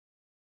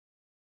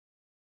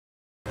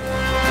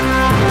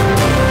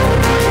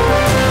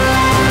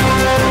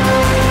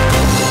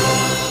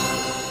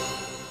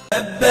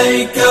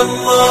لبيك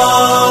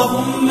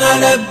اللهم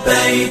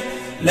لبيك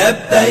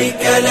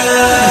لبيك لا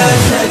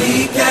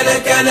شريك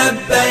لك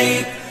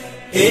لبيك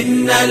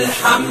إن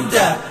الحمد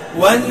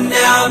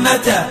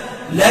والنعمة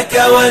لك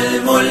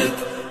والملك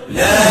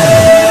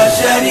لا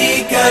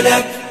شريك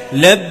لك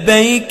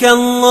لبيك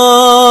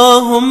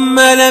اللهم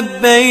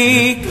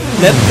لبيك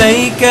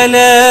لبيك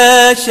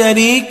لا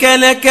شريك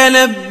لك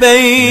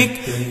لبيك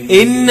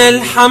إن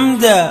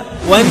الحمد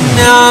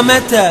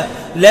والنعمة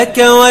لك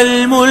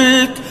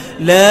والملك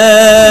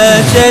لا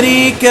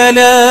شريك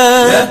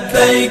لك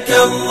لبيك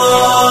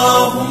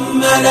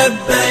اللهم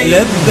لبيك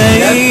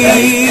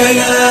لبيك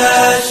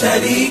لا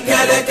شريك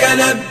لك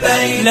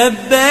لبيك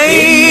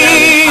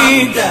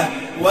لبيك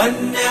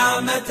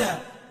والنعمة.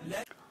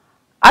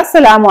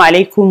 Assalamu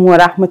alaikum wa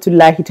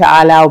rahmatullahi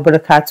ta'ala wa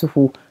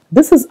barakatuhu.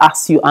 This is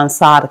Ask You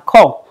Answer the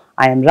Call.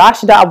 I am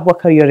Rashida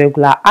Abubakar, your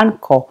regular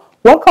anchor,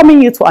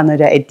 welcoming you to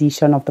another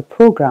edition of the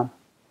program.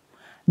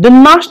 The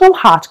National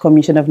Hajj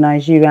Commission of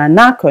Nigeria,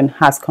 NAHCON,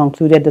 has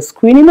concluded the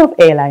screening of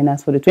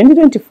airliners for the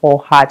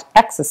 2024 Hajj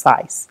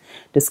exercise.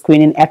 The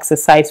screening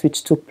exercise,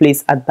 which took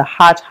place at the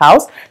Hajj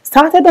House,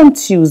 started on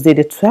Tuesday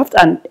the 12th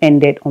and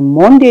ended on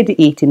Monday the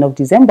 18th of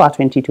December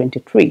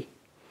 2023.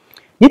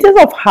 Details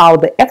of how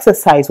the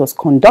exercise was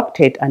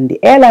conducted and the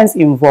airlines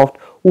involved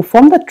will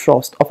form the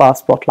thrust of our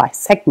Spotlight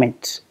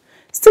segment.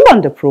 Still on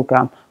the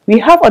program, we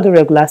have other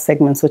regular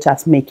segments such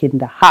as Making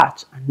the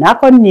Hajj and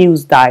NAHCON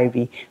News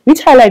Diary,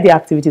 which highlight the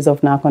activities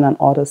of NAHCON and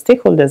other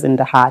stakeholders in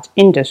the Hajj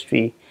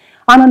industry.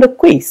 And on the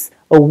quiz,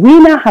 a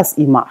winner has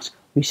emerged.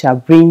 We shall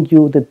bring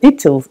you the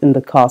details in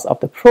the course of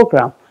the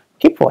program.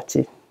 Keep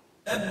watching.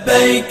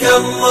 لبيك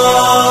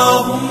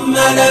اللهم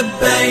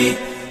لبيك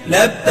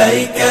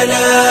لبيك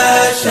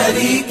لا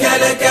شريك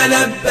لك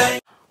لبيك.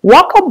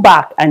 Welcome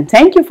back and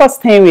thank you for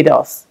staying with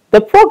us.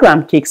 The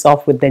program kicks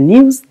off with the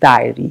News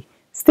Diary.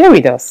 Stay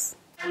with us.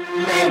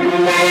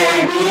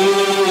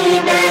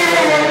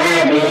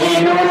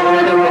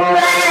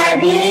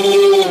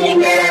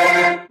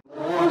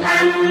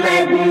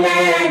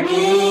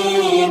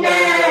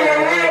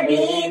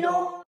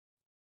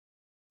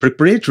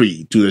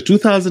 Preparatory to the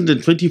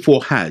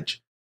 2024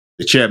 Hajj,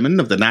 the chairman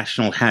of the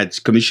National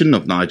Hajj Commission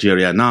of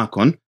Nigeria,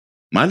 NAHCON,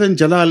 Malan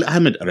Jalal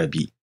Ahmed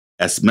Arabi,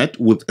 has met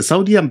with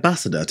Saudi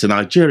ambassador to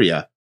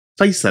Nigeria,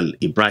 Faisal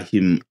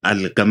Ibrahim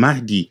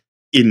Al-Gamahdi,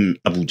 in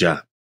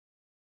Abuja.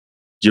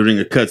 During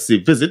a courtesy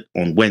visit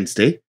on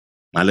Wednesday,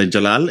 Malan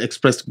Jalal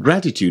expressed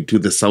gratitude to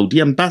the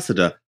Saudi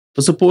ambassador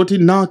for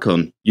supporting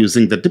NAHCON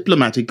using the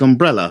diplomatic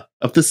umbrella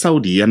of the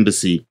Saudi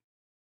embassy.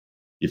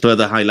 He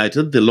further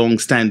highlighted the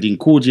long-standing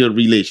cordial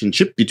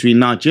relationship between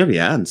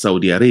Nigeria and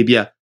Saudi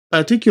Arabia,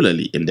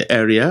 particularly in the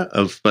area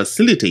of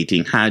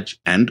facilitating Hajj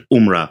and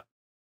Umrah.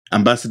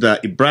 Ambassador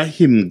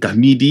Ibrahim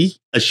Gamidi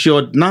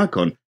assured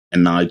NAHCON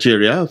and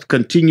Nigeria of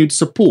continued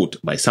support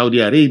by Saudi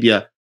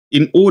Arabia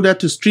in order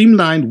to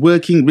streamline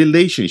working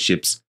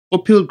relationships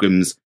for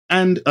pilgrims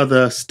and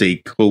other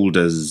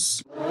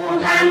stakeholders.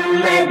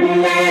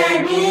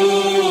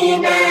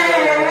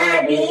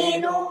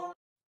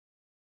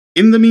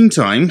 In the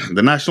meantime,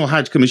 the National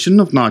Hajj Commission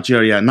of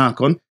Nigeria,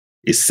 NAHCON,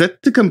 is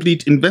set to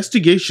complete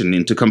investigation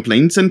into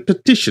complaints and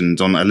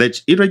petitions on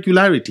alleged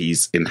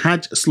irregularities in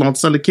Hajj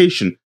slots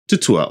allocation to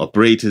tour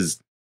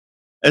operators.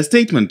 A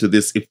statement to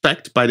this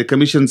effect by the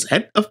Commission's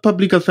Head of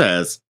Public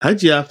Affairs,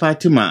 Hajia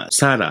Fatima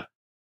Sara,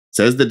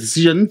 says the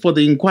decision for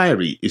the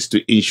inquiry is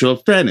to ensure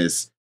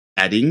fairness,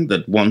 adding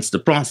that once the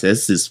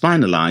process is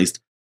finalized,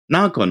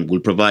 NAHCON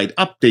will provide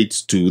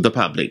updates to the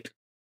public.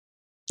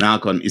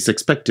 NAHCON is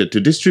expected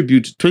to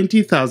distribute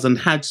 20,000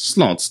 Hajj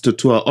slots to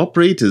tour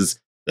operators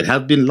that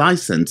have been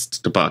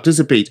licensed to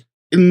participate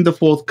in the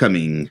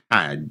forthcoming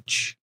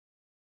Hajj.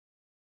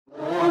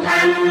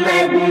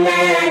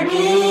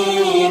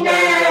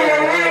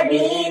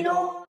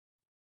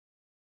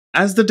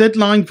 As the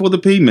deadline for the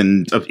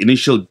payment of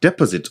initial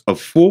deposit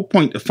of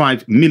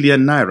 4.5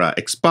 million naira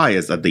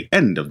expires at the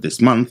end of this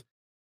month,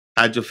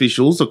 Hajj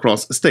officials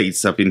across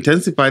states have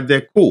intensified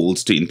their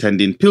calls to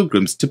intending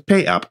pilgrims to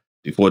pay up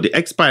before the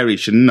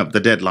expiration of the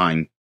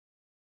deadline.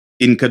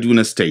 In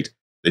Kaduna State,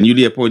 the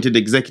newly appointed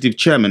executive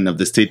chairman of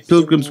the State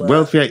Pilgrims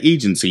Welfare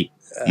Agency,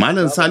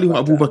 Malan Salihu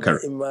Abubakar,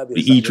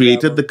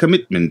 reiterated the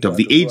commitment of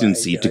the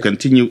agency to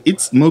continue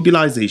its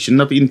mobilization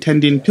of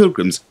intending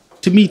pilgrims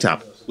to meet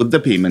up with the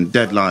payment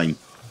deadline.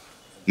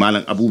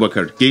 Malan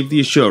Abubakar gave the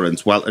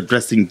assurance while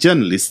addressing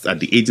journalists at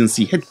the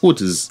agency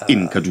headquarters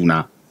in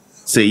Kaduna,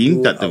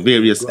 saying that the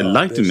various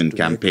enlightenment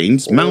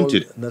campaigns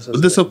mounted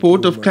with the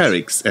support of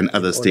clerics and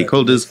other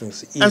stakeholders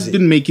has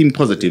been making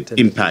positive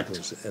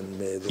impact.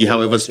 He,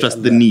 however,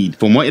 stressed the need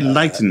for more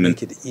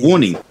enlightenment,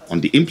 warning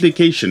on the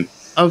implication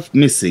of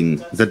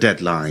missing the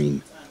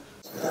deadline.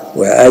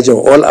 We are urging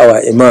all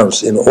our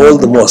imams in all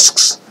the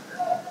mosques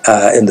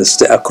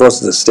across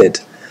the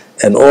state,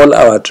 and all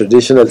our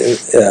traditional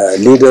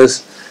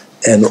leaders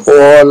and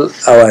all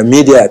our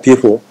media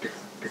people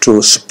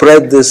to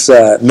spread this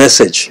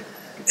message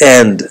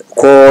and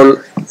call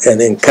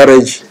and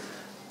encourage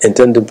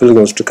intending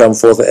pilgrims to come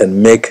forth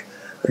and make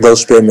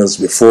those payments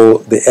before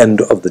the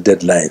end of the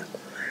deadline.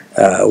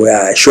 We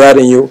are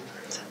assuring you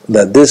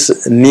that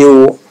this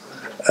new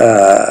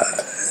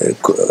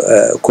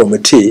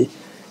committee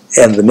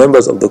and the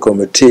members of the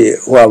committee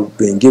who have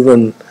been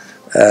given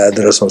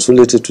the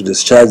responsibility to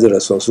discharge the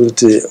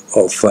responsibility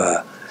of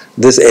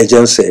this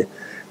agency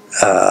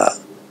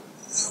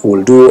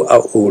will do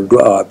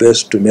our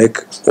best to make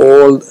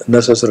all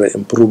necessary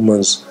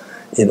improvements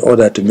in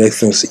order to make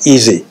things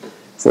easy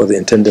for the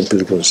intending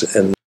pilgrims.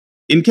 And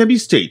in Kebbi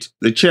State,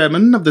 the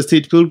chairman of the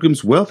State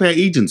Pilgrims Welfare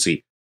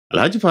Agency,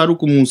 Alhaji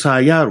Faruk Musa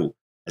Yaru,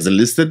 has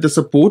enlisted the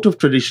support of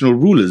traditional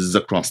rulers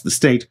across the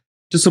state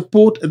to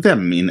support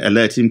them in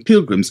alerting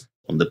pilgrims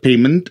on the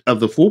payment of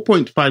the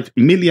 4.5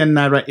 million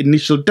naira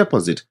initial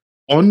deposit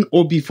on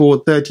or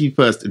before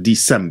 31st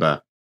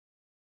December.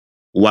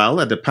 While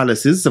at the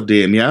palaces of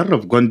the Emir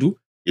of Gwandu,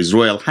 His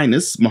Royal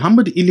Highness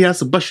Muhammad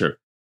Ilyas Bashir,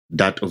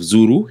 that of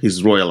Zuru,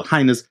 His Royal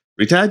Highness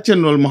Retired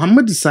General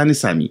Muhammad Sani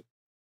Sami,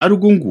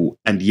 Arugungu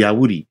and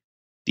Yawuri,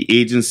 the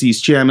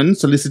agency's chairman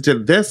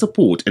solicited their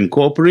support and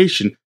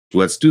cooperation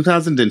towards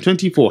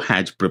 2024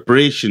 Hajj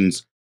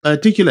preparations,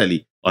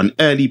 particularly on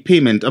early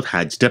payment of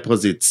Hajj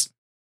deposits.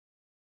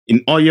 In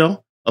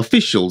Oyo,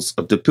 officials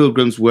of the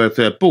Pilgrims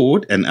Welfare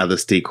Board and other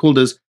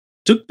stakeholders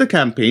took the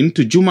campaign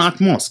to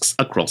Jumaat mosques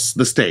across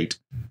the state.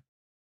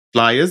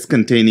 Flyers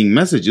containing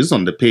messages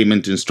on the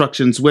payment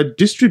instructions were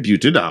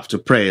distributed after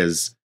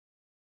prayers.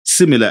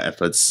 Similar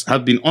efforts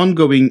have been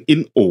ongoing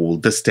in all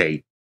the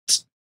states.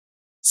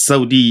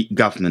 Saudi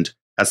government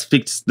has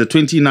fixed the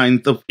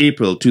 29th of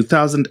April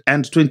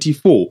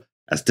 2024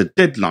 as the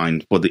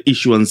deadline for the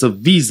issuance of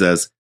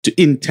visas to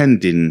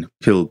intending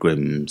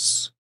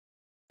pilgrims.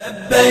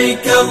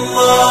 لبيك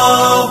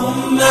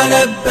اللهم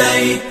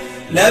لبيك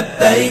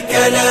لبيك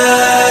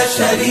لا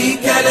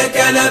شريك لك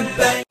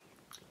لبيك.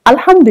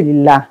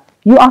 Alhamdulillah,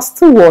 you are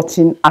still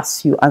watching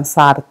As You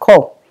Answer the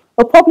Call,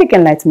 a public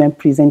enlightenment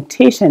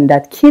presentation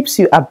that keeps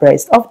you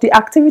abreast of the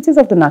activities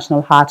of the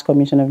National Hajj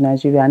Commission of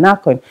Nigeria,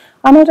 NAHCON,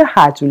 and other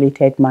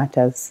Hajj-related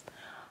matters.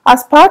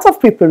 As part of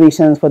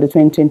preparations for the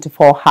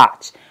 2024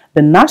 Hajj,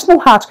 the National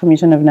Hajj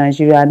Commission of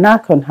Nigeria,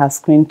 NAHCON, has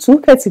screened two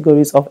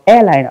categories of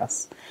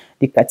airliners.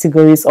 The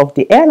categories of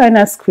the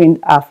airliners screened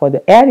are for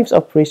the airlift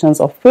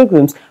operations of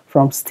pilgrims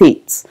from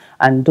states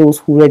and those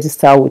who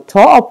register with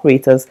tour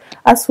operators,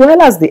 as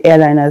well as the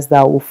airliners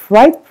that will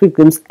freight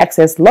pilgrims'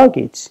 excess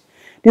luggage.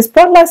 The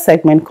spotlight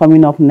segment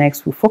coming up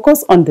next will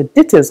focus on the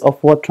details of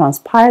what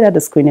transpired at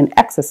the screening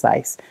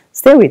exercise.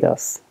 Stay with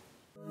us.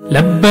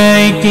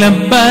 لبيك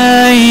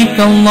لبيك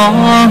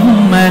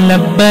اللهم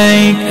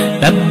لبيك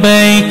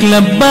لبيك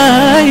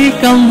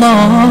لبيك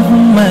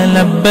اللهم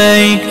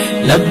لبيك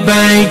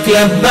لبيك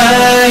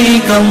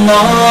لبيك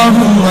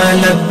اللهم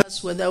لبيك.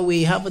 Whether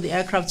we have the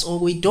aircrafts or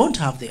we don't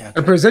have the aircraft.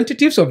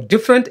 Representatives of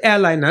different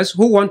airliners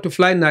who want to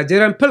fly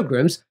Nigerian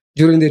pilgrims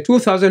during the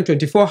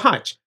 2024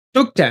 Hajj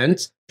took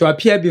turns to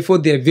appear before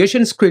the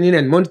Aviation Screening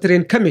and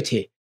Monitoring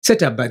Committee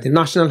set up by the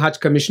National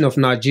Hajj Commission of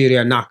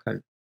Nigeria,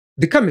 NAHCON.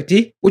 The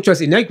committee, which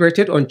was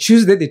inaugurated on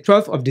Tuesday, the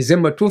 12th of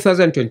December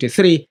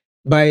 2023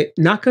 by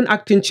NAHCON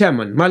Acting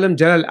Chairman Malam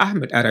Jalal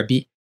Ahmed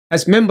Arabi,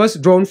 has members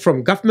drawn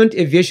from government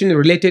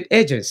aviation-related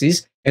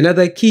agencies and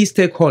other key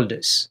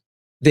stakeholders.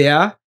 They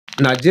are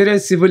Nigerian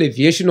Civil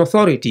Aviation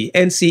Authority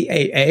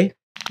 (NCAA),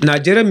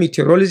 Nigerian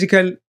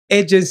Meteorological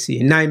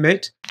Agency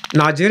 (NIMET),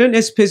 Nigerian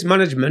Airspace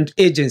Management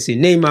Agency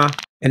 (NEMA),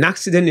 and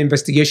Accident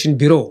Investigation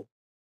Bureau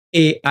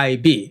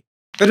 (AIB),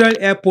 Federal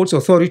Airports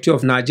Authority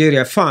of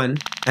Nigeria (FAN),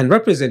 and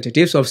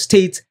representatives of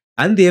states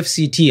and the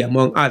FCT,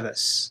 among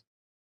others.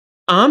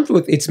 Armed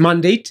with its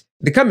mandate,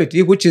 the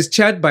committee, which is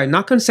chaired by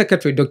NAHCON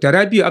Secretary Dr.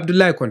 Rabiu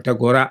Abdullahi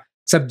Kontagora,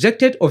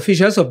 subjected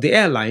officials of the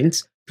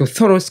airlines to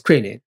thorough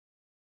screening.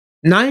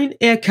 9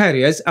 air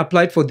carriers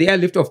applied for the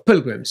airlift of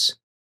pilgrims.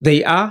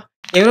 They are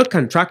Aero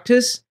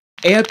Contractors,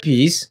 Air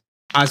Peace,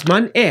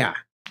 Asman Air,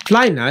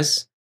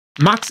 Flynas,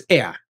 Max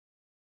Air.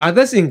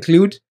 Others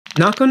include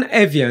NAHCON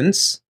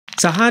Aviance,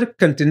 Sahar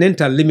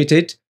Continental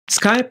Limited,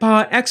 Sky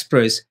Power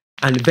Express,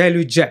 and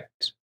Value Jet.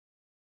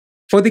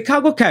 For the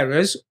cargo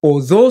carriers,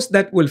 or those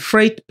that will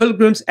freight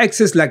pilgrims'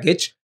 excess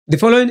luggage, the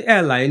following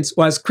airlines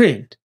were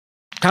screened: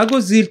 Cargo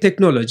Zeal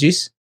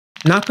Technologies,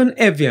 NAHCON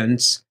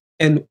Aviance,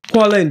 and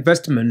Kuala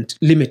Investment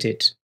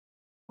Limited.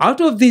 Out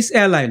of these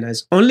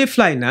airliners, only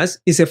Flynas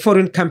is a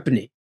foreign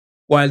company,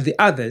 while the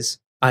others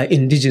are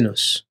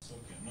indigenous.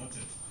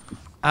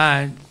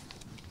 And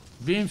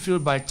being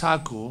fueled by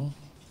TACO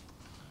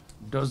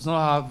does not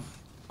have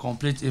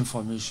complete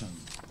information.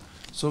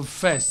 So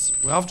first,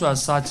 we have to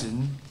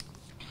ascertain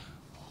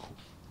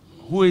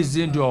who is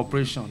in the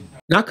operation.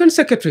 NAHCON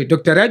Secretary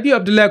Dr. Rabiu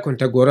Abdullahi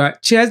Kontagora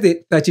chairs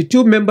the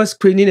 32-member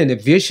Screening and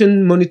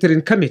Aviation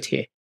Monitoring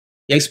Committee.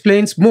 He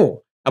explains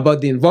more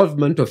about the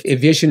involvement of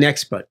aviation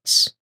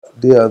experts.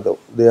 They are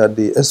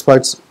the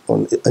experts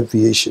on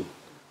aviation,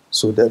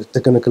 so they're the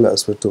technical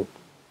aspect of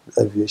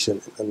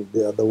aviation, and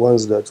they are the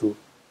ones that will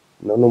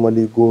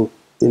normally go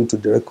into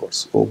the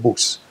records or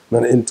books,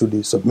 not into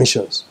the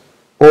submissions.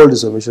 All the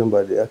submissions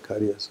by the air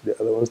carriers, they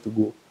are the ones to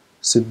go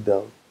sit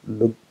down,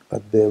 look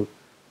at them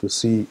to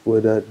see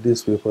whether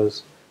these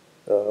papers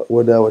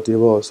whether whatever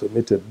was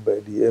submitted by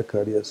the air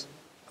carriers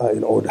are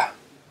in order.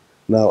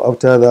 Now,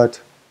 after that,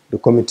 the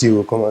committee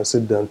will come and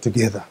sit down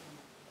together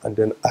and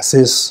then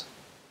assess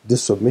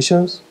these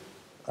submissions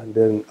and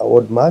then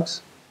award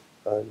marks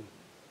and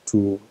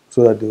so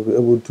that they will be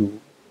able to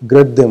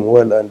grade them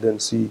well and then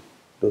see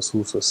those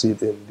who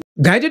succeed in.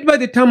 Guided by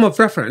the term of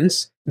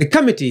reference, the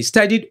committee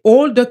studied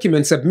all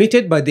documents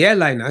submitted by the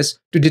airliners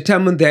to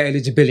determine their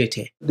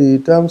eligibility. The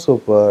terms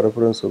of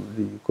reference of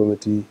the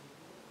committee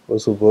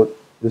also about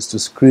is to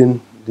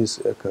screen these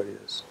air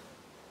carriers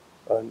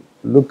and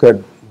look at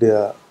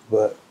their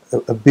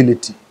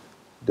ability,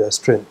 their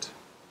strength,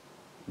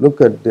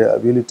 look at their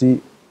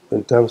ability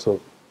in terms of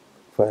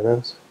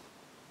finance,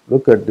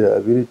 look at their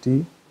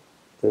ability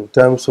in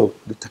terms of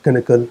the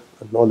technical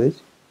knowledge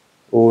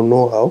or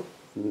know-how,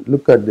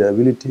 look at their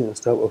ability in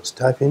terms of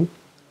staffing,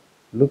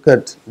 look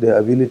at their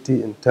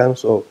ability in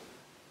terms of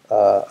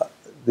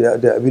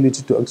their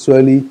ability to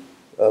actually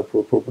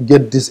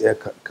get these air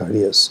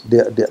carriers,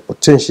 their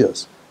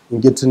potentials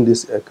in getting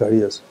these air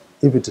carriers,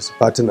 if it is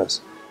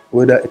partners,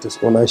 whether it is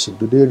ownership.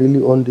 Do they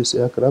really own these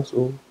aircrafts,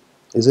 or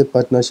is it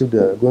partnership they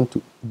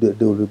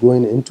will be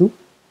going into?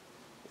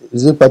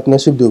 Is it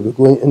partnership they will be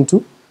going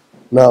into?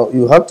 Now,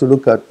 you have to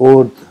look at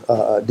all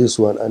this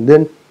one, and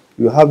then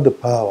you have the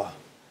power.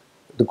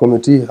 The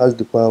committee has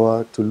the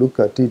power to look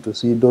at it to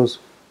see those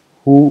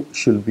who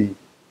should be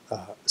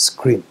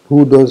screened,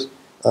 those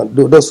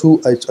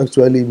who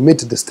actually meet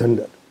the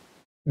standard.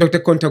 Dr.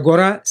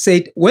 Kontagora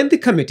said when the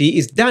committee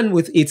is done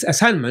with its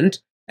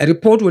assignment, a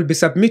report will be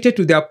submitted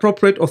to the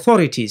appropriate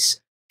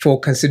authorities for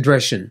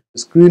consideration.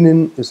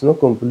 Screening is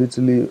not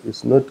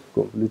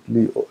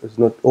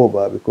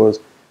over, because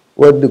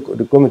what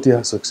the committee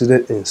has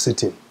succeeded in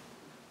sitting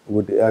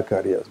with the air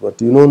carriers.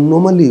 But you know,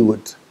 normally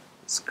with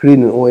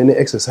screening or any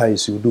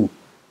exercise you do,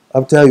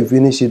 after you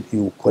finish it,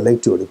 you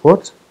collect your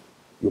report,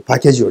 you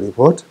package your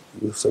report,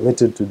 you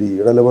submit it to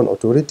the relevant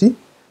authority,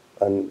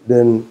 and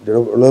then the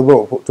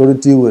relevant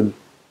authority will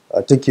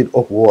take it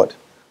upward.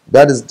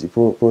 That is the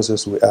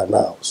process we are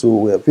now. So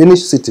we are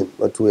finished sitting,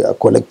 but we are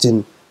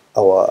collecting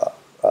our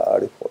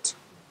report.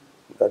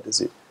 That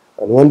is it.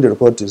 And when the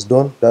report is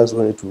done, that's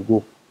when it will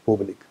go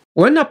public.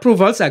 When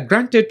approvals are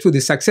granted to the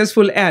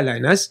successful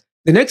airliners,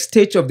 the next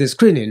stage of the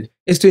screening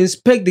is to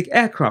inspect the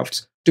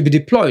aircraft to be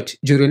deployed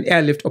during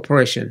airlift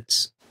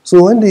operations.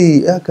 So when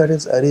the air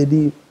carriers are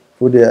ready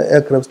for their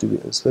aircraft to be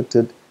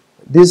inspected,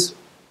 the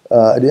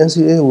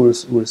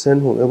NCA will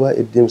send whoever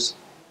it deems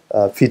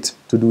fit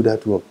to do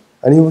that work.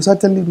 And he will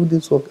certainly do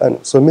this work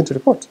and submit a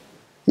report.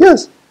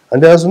 Yes,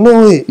 and there is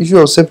no way, issue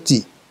of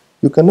safety.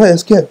 You cannot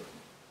escape.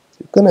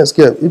 You cannot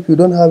escape. If you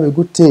don't have a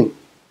good team,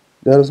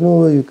 there is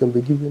no way you can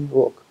be given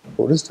work.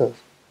 For instance,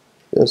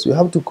 yes, you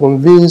have to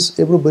convince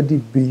everybody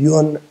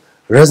beyond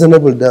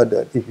reasonable doubt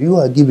that if you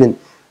are given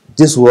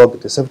this work,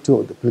 the safety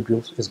of the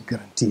pilgrims is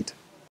guaranteed.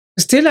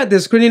 Still at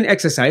the screening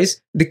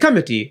exercise, the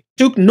committee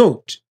took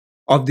note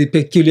of the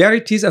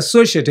peculiarities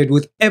associated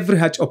with every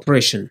Hajj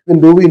operation.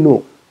 Even though we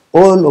know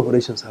all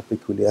operations have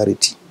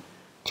peculiarity,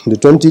 the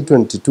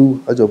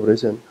 2022 Hajj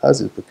operation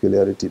has its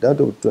peculiarity,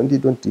 that of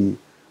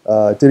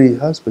 2023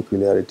 has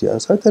peculiarity, and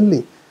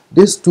certainly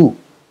these two,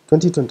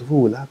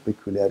 2024, will have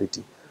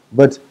peculiarity.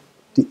 But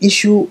the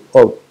issue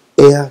of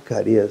air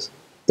carriers,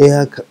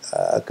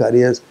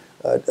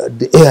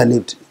 the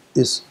airlift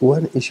is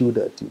one issue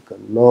that you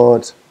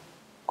cannot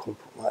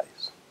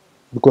compromise,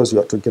 because you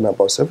are talking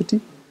about safety,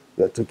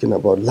 you are talking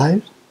about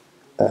lives.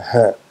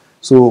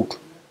 So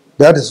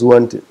that is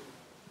one thing.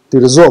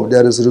 There is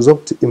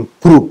resolve to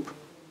improve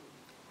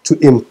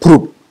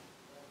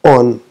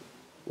on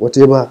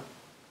whatever,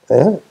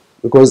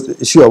 because the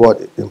issue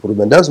about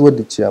improvement, that's what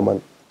the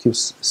chairman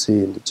keeps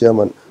saying. The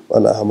chairman,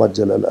 Ahmad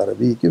Jalal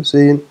Arabi, keeps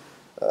saying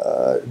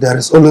there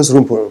is always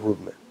room for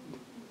improvement.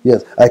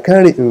 Yes, I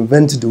can't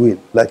reinvent the wheel,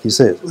 like he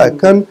says. I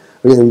can't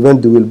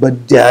reinvent the wheel,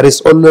 but there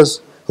is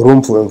always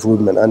room for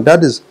improvement, and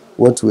that is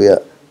what we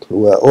are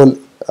all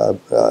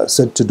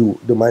set to do.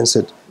 The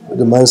mindset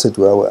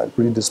we are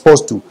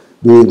predisposed to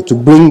doing, to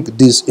bring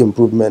this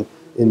improvement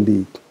in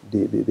the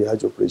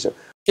Hajj operation.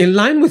 In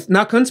line with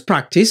NAHCON's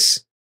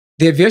practice,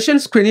 the Aviation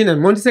Screening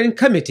and Monitoring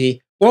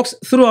Committee works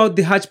throughout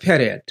the Hajj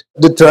period.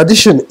 The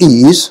tradition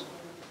is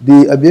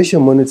the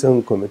Aviation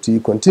Monitoring Committee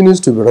continues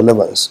to be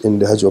relevant in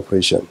the Hajj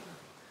operation,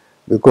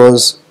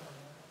 because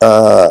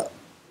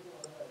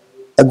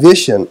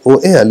aviation or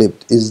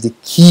airlift is the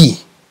key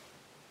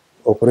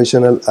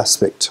operational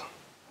aspect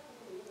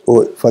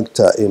or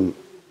factor in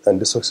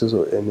the success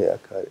of any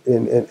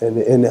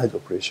Hajj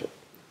operation.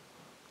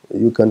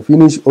 You can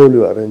finish all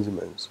your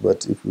arrangements,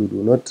 but if you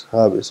do not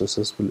have a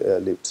successful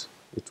airlift,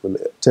 it will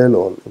tail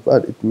on. In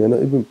fact, it may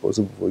not even be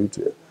possible for you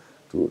to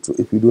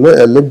if you do not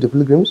airlift the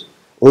pilgrims,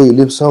 or you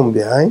leave some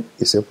behind,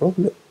 it's a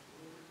problem.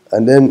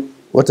 And then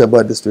what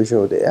about the situation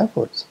of the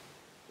airports?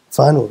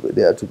 Fan over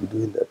there to be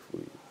doing that for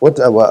you. What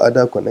about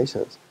other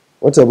connections?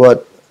 What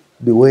about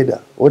the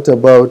weather? What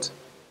about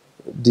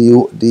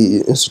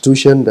the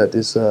institution that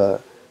is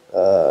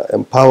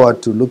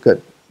empowered to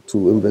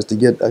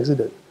investigate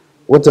accident?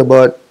 What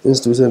about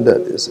institution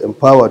that is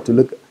empowered to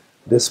look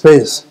the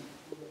space.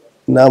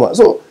 NAMA.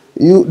 So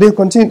they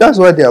continue. That's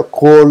why they are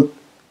called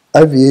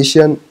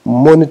Aviation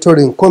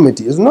Monitoring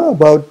Committee. It's not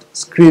about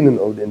screening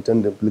of the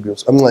intended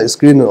pilgrims. I'm like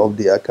screening of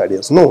the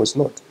carriers. No, it's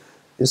not.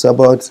 It's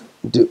about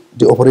the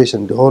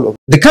operation, the whole of.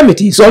 The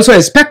committee is also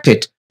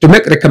expected to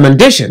make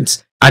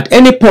recommendations at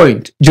any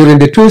point during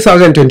the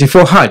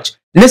 2024 Hajj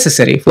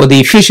necessary for the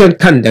efficient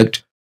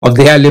conduct of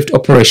the airlift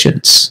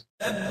operations.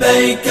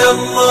 لبيك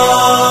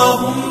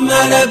اللهم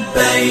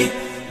لبيك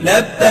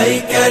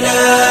لبيك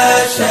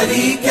لا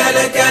شريك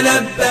لك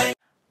لبيك.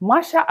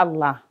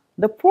 MashaAllah,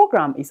 the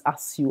program is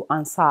As You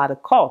Answer the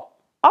Call.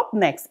 Up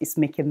next is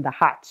Making the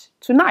Hajj.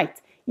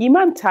 Tonight,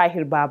 Imam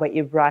Tahir Baba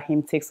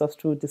Ibrahim takes us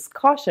through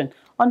discussion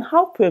on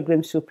how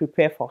pilgrims should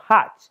prepare for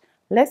Hajj.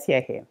 Let's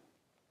hear him.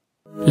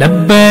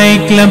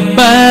 لبيك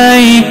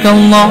لبيك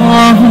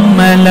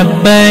اللهم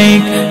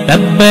لبيك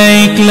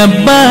لبيك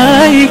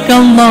لبيك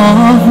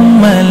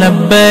اللهم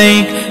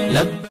لبيك.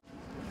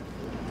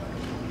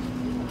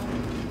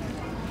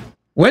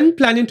 When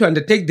planning to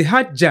undertake the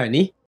Hajj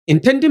journey,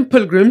 intending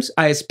pilgrims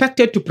are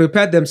expected to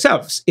prepare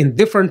themselves in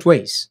different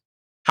ways.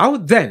 How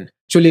then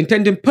should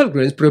intending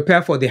pilgrims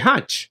prepare for the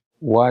Hajj?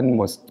 One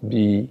must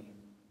be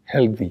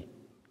healthy.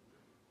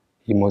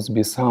 He must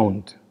be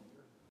sound.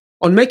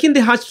 On Making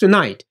the Hajj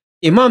tonight,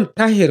 Imam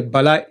Tahir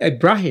Bala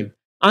Ibrahim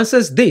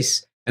answers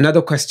this and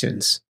other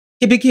questions.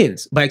 He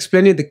begins by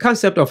explaining the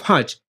concept of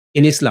Hajj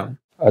in Islam.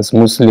 As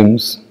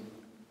Muslims,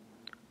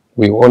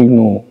 we all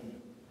know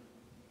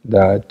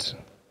that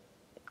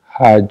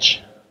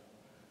Hajj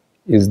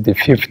is the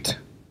fifth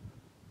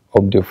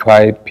of the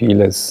 5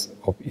 pillars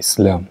of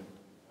Islam.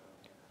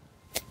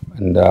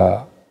 And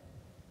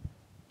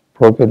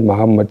Prophet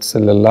Muhammad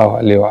sallallahu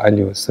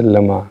alaihi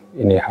wasallam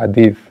in a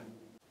hadith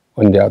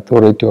on the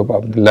authority of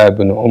Abdullah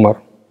ibn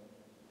Umar,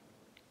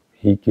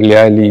 he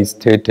clearly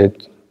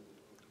stated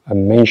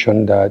and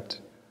mentioned that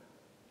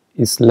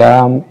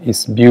Islam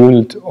is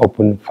built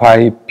upon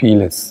 5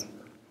 pillars.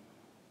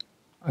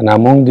 And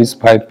among these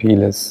 5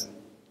 pillars,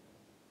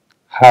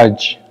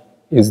 Hajj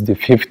is the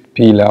 5th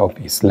pillar of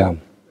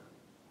Islam.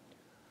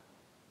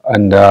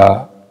 And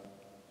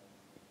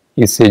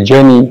it's a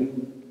journey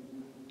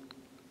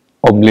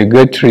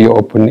obligatory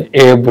upon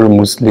every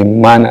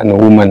Muslim man and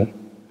woman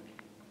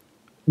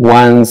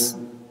once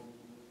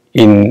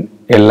in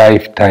a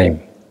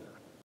lifetime.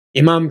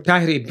 Imam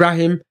Tahir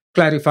Ibrahim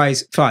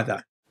clarifies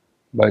further.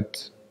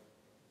 But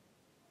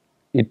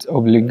it's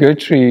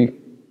obligatory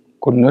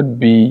could not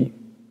be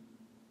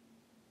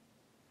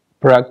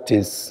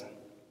practiced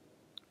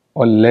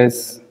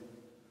unless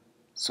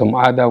some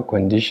other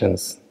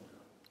conditions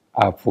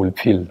are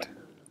fulfilled.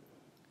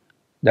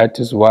 That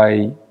is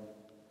why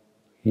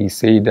he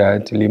said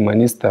that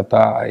لِمَنِ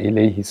اسْتَطَاعَ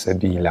إِلَيْهِ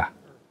سَبِيلًا,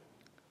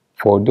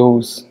 for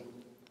those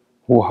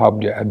who have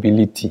the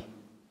ability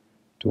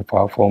to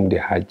perform the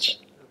Hajj.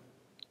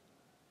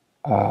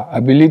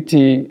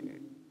 Ability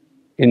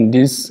in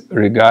this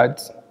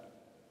regard,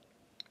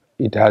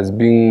 it has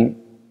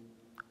been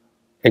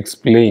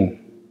explained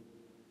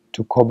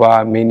to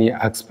cover many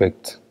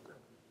aspects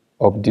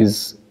of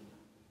this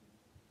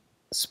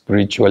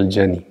spiritual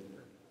journey.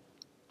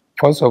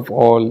 First of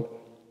all,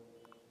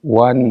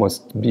 one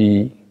must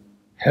be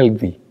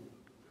healthy.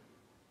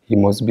 He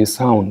must be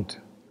sound.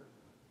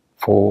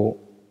 For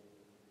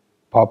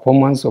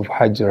performance of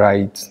Hajj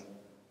rites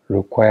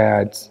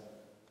required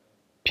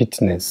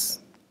fitness.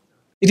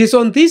 It is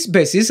on this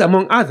basis,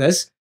 among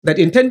others, that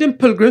intending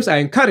pilgrims are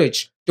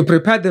encouraged to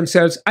prepare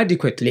themselves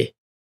adequately.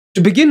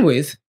 To begin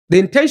with, the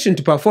intention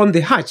to perform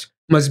the Hajj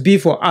must be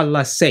for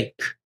Allah's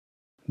sake.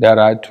 There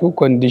are 2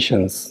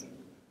 conditions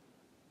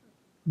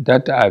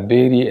that are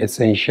very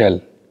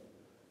essential,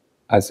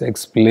 as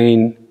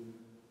explained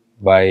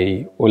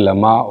by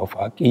ulama of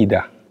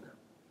Aqidah.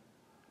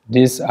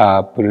 These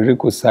are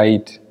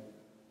prerequisites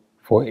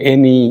for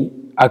any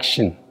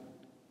action,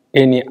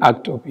 any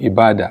act of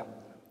ibadah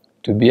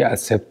to be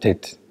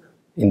accepted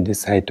in the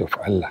sight of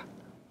Allah.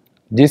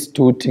 These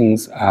 2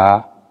 things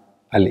are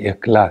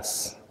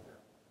al-ikhlas.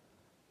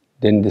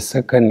 Then the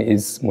second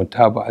is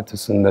mutaba'atu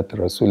sunnat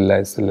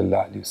Rasulullah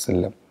sallallahu alaihi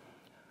wasallam,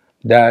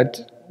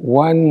 that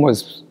one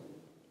must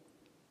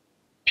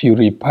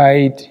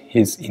purify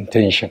his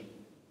intention.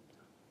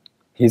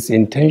 His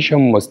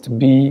intention must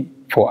be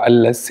for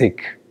Allah's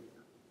sake,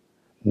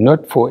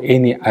 not for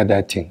any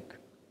other thing.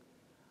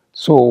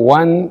 So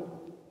one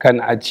can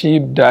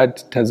achieve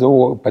that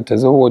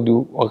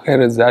fatazawwadu wa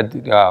khayra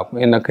zadi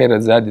inna khayra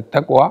zadi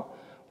taqwa.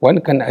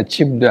 One can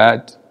achieve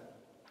that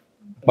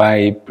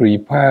by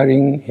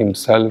preparing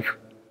himself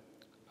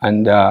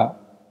and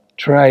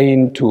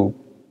trying to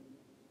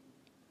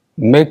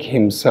make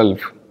himself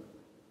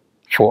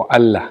for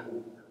Allah,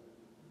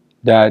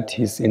 that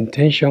his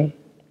intention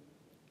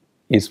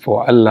is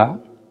for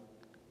Allah,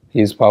 he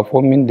is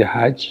performing the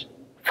Hajj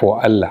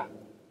for Allah.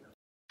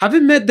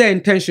 Having made their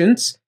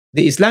intentions,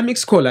 the Islamic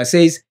scholar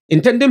says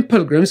intending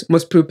pilgrims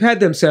must prepare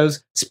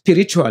themselves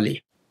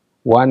spiritually.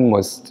 One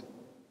must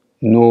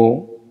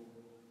know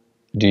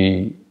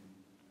the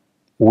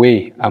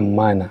way and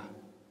manner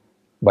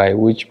by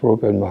which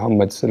Prophet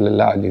Muhammad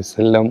sallallahu alaihi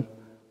wasallam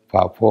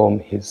perform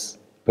his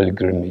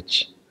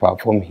pilgrimage,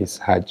 perform his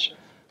Hajj,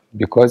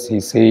 because he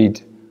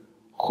said,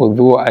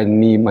 "Khudhu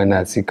anni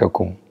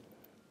manasikakum,"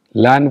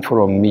 learn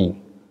from me,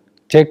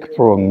 take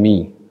from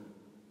me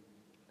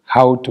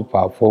how to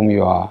perform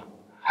your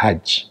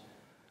Hajj.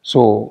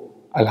 So,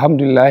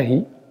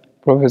 Alhamdulillah,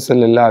 Prophet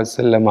Sallallahu Alaihi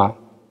Wasallam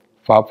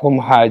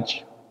performed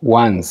Hajj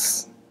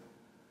once,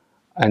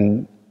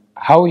 and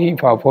how he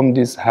performed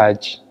this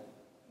Hajj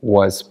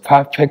was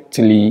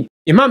perfectly.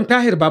 Imam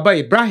Tahir Baba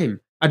Ibrahim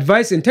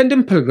advised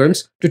intending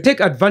pilgrims to take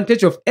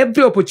advantage of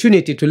every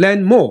opportunity to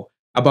learn more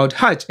about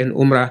Hajj and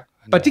Umrah,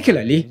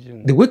 particularly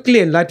the weekly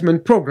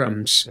enlightenment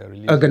programs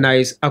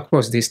organized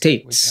across the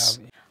states.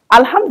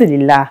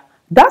 Alhamdulillah,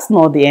 that's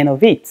not the end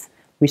of it.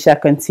 We shall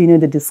continue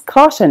the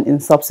discussion in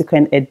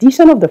subsequent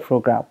edition of the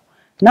program.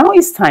 Now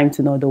it's time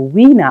to know the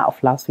winner of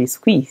last week's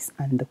quiz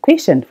and the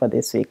question for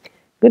this week.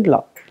 Good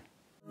luck.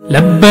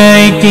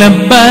 لبيك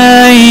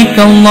لبيك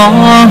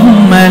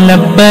اللهم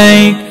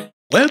لبيك.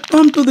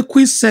 Welcome to the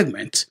quiz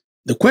segment.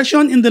 The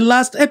question in the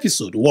last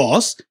episode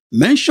was,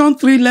 mention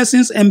 3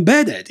 lessons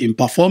embedded in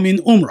performing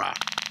Umrah.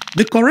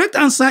 The correct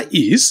answer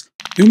is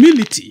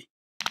humility,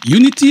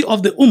 unity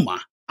of the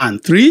Ummah,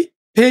 and 3,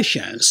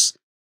 patience.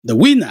 The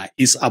winner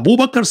is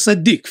Abubakar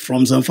Sadiq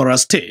from Zamfara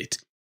State.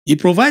 He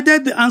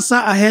provided the answer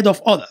ahead of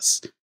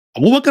others.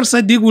 Abubakar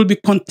Sadiq will be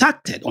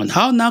contacted on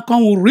how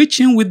NAHCON will reach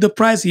him with the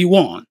prize he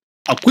won.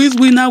 A quiz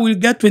winner will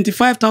get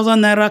 25,000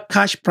 Naira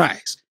cash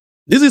prize.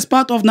 This is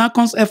part of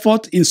NAHCON's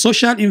effort in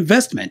social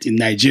investment in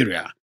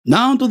Nigeria.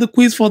 Now to the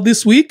quiz for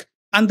this week,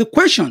 and the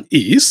question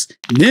is,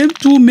 name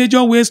 2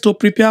 major ways to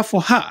prepare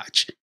for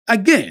Hajj.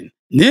 Again,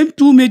 name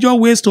 2 major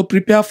ways to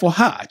prepare for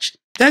Hajj.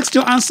 Text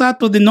your answer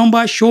to the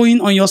number showing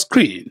on your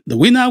screen. The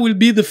winner will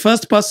be the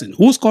first person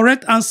whose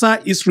correct answer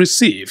is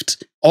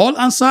received. All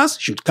answers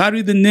should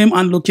carry the name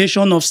and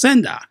location of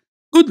sender.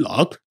 Good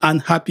luck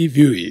and happy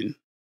viewing.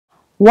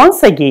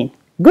 Once again,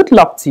 good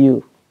luck to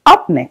you.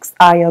 Up next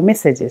are your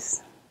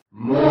messages.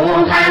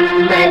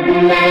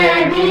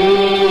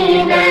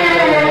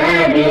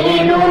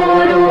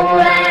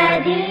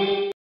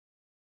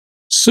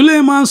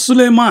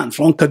 Suleiman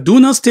from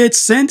Kaduna State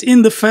sent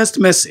in the first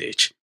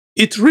message.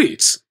 It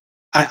reads,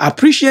 I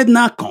appreciate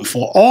NAHCON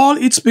for all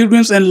its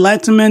pilgrims'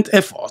 enlightenment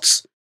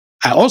efforts.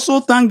 I also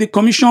thank the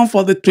Commission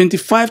for the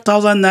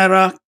 25,000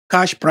 Naira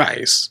cash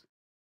prize.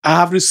 I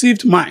have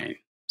received mine.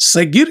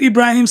 Sagir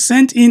Ibrahim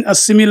sent in a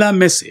similar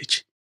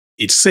message.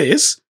 It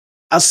says,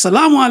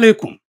 Assalamu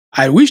alaikum.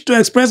 I wish to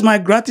express my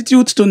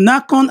gratitude to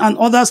NAHCON and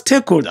other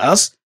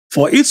stakeholders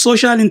for its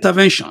social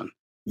intervention.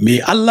 May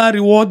Allah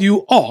reward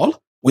you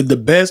all with the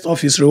best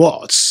of His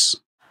rewards.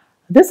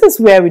 This is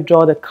where we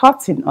draw the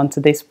curtain on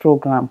today's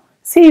program.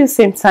 See you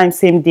same time,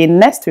 same day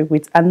next week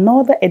with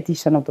another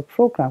edition of the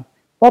program.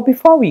 But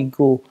before we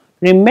go,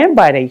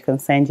 remember that you can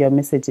send your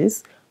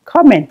messages,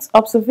 comments,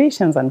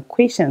 observations, and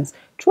questions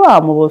through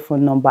our mobile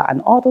phone number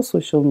and other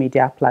social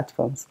media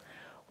platforms.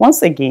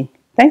 Once again,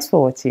 thanks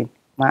for watching.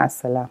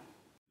 Ma'assalam.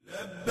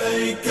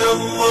 لبيك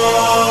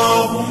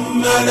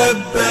اللهم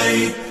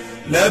لبيك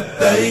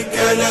لبيك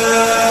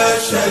لا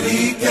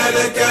شريك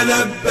لك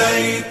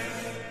لبيك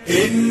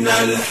إن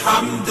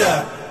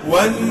الحمد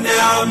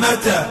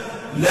والنعمة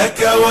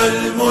لك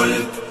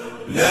والملك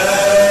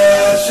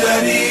لا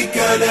شريك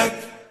لك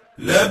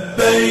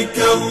لبيك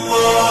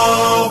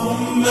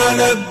اللهم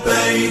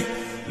لبيك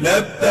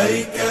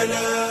لبيك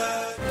لا